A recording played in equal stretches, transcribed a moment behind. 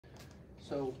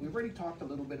So we've already talked a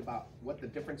little bit about what the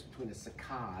difference between a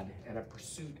saccade and a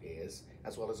pursuit is,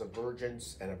 as well as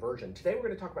avergence and aversion. Today we're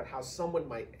going to talk about how someone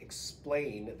might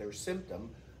explain their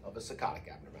symptom of a saccadic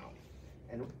abnormality.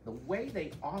 And the way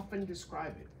they often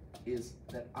describe it is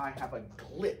that I have a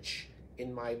glitch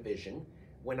in my vision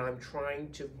when I'm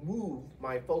trying to move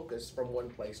my focus from one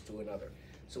place to another.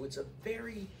 So it's a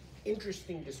very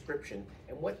interesting description,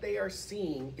 and what they are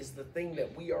seeing is the thing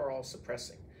that we are all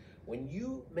suppressing. When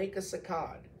you make a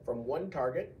saccade from one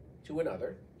target to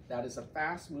another, that is a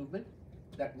fast movement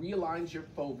that realigns your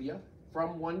fovea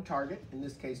from one target, in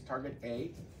this case target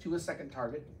A, to a second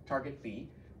target, target B.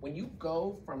 When you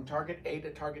go from target A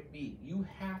to target B, you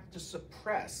have to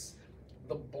suppress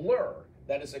the blur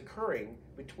that is occurring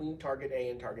between target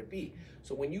A and target B.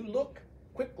 So when you look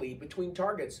quickly between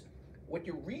targets, what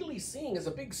you're really seeing is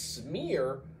a big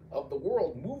smear of the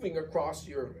world moving across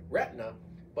your retina,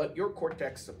 but your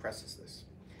cortex suppresses this.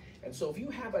 And so if you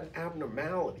have an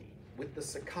abnormality with the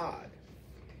saccade,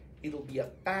 it'll be a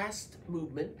fast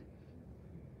movement,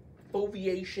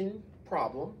 foveation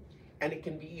problem, and it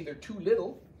can be either too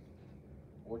little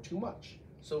or too much.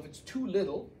 So if it's too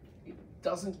little, it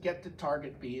doesn't get to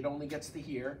target B, it only gets to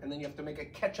here, and then you have to make a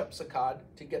catch-up saccade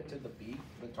to get to the B,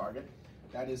 the target.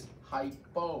 That is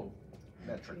hypometric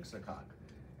saccade.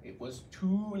 It was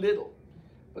too little.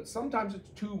 But sometimes it's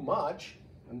too much,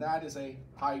 and that is a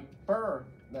hypermetric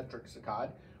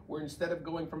saccade, where instead of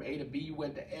going from A to B, you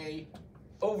went to A,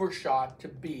 overshot to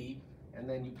B, and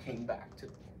then you came back to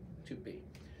B.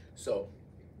 So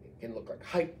it can look like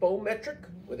hypometric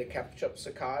with a catch-up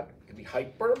saccade. It could be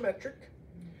hypermetric,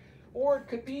 or it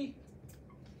could be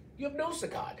you have no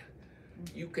saccade.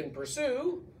 You can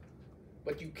pursue,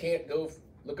 but you can't go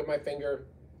look at my finger,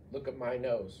 look at my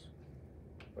nose.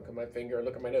 Look at my finger,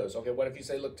 look at my nose. Okay, what if you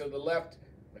say look to the left,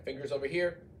 my finger's over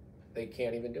here? They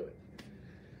can't even do it.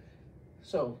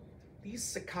 So these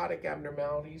saccadic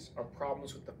abnormalities are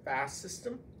problems with the fast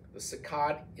system. The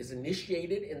saccade is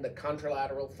initiated in the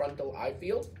contralateral frontal eye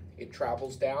field. It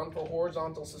travels down for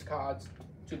horizontal saccades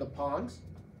to the pons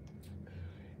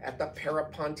at the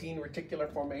peripontine reticular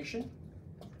formation,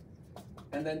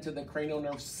 and then to the cranial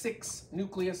nerve 6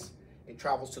 nucleus. It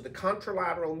travels to the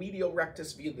contralateral medial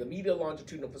rectus via the medial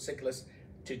longitudinal fasciculus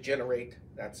to generate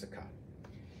that saccade.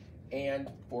 And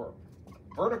for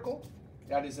vertical,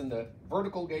 that is in the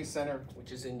vertical gaze center,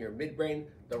 which is in your midbrain,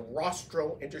 the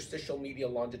rostral interstitial medial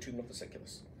longitudinal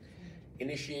fasciculus,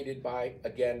 initiated by,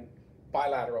 again,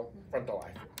 bilateral frontal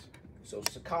eye fields. So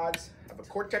saccades have a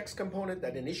cortex component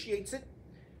that initiates it,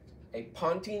 a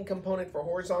pontine component for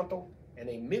horizontal, and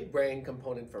a midbrain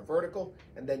component for vertical,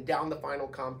 and then down the final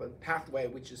pathway,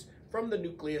 which is from the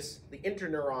nucleus, the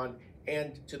interneuron,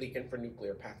 and to the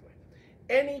infranuclear pathway.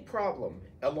 Any problem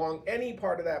along any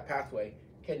part of that pathway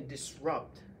can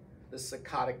disrupt the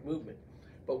saccadic movement.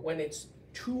 But when it's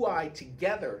two eye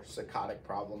together saccadic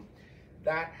problem,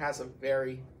 that has a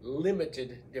very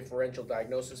limited differential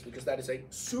diagnosis, because that is a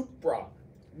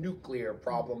supranuclear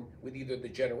problem with either the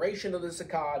generation of the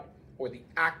saccade or the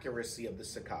accuracy of the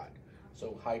saccade.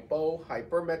 So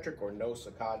hypermetric or no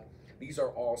saccade. These are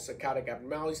all saccadic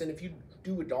abnormalities, and if you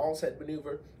do a doll's head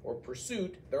maneuver or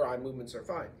pursuit, their eye movements are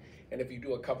fine. And if you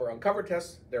do a cover-on-cover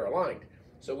test, they're aligned.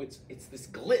 So it's this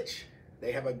glitch.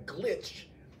 They have a glitch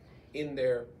in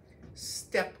their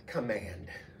step command.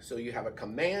 So you have a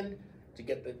command to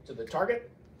get to the target,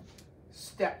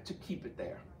 step to keep it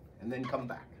there, and then come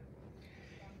back.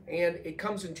 And it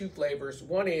comes in two flavors.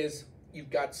 One is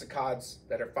you've got saccades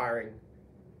that are firing,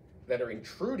 that are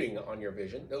intruding on your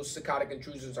vision. Those saccadic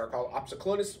intrusions are called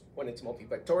opsoclonus when it's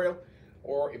multifactorial,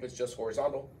 or if it's just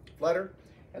horizontal flutter.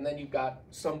 And then you've got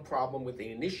some problem with the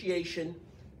initiation,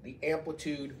 the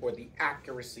amplitude, or the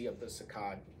accuracy of the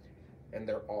saccade, and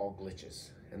they're all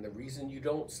glitches. And the reason you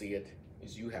don't see it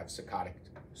is you have saccadic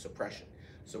suppression.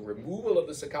 So removal of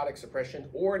the saccadic suppression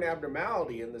or an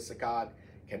abnormality in the saccade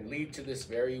can lead to this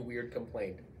very weird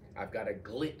complaint. I've got a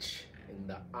glitch in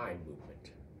the eye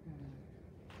movement.